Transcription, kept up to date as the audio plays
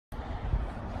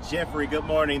Jeffrey, good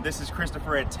morning. This is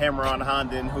Christopher at Tameron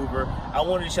Honda in Hoover. I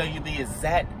wanted to show you the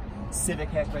exact Civic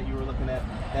hatchback you were looking at.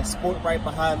 That sport right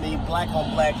behind me, black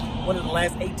on black. One of the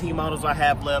last 18 models I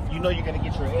have left. You know you're gonna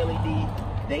get your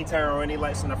LED, daytime or any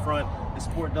lights in the front. The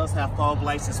sport does have fog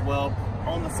lights as well.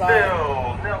 On the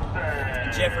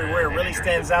side, Jeffrey, where it really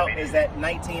stands out is that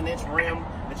 19-inch rim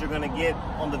that you're gonna get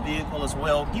on the vehicle as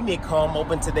well. Give me a call. I'm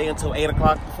open today until 8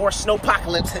 o'clock before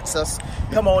snowpocalypse hits us.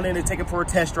 Come on in and take it for a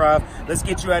test drive. Let's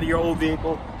get you out of your old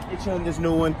vehicle, get you in this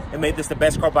new one, and make this the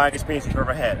best car buying experience you've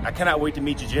ever had. I cannot wait to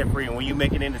meet you, Jeffrey, and when you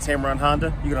make it into Tameron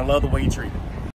Honda, you're gonna love the way you treat it.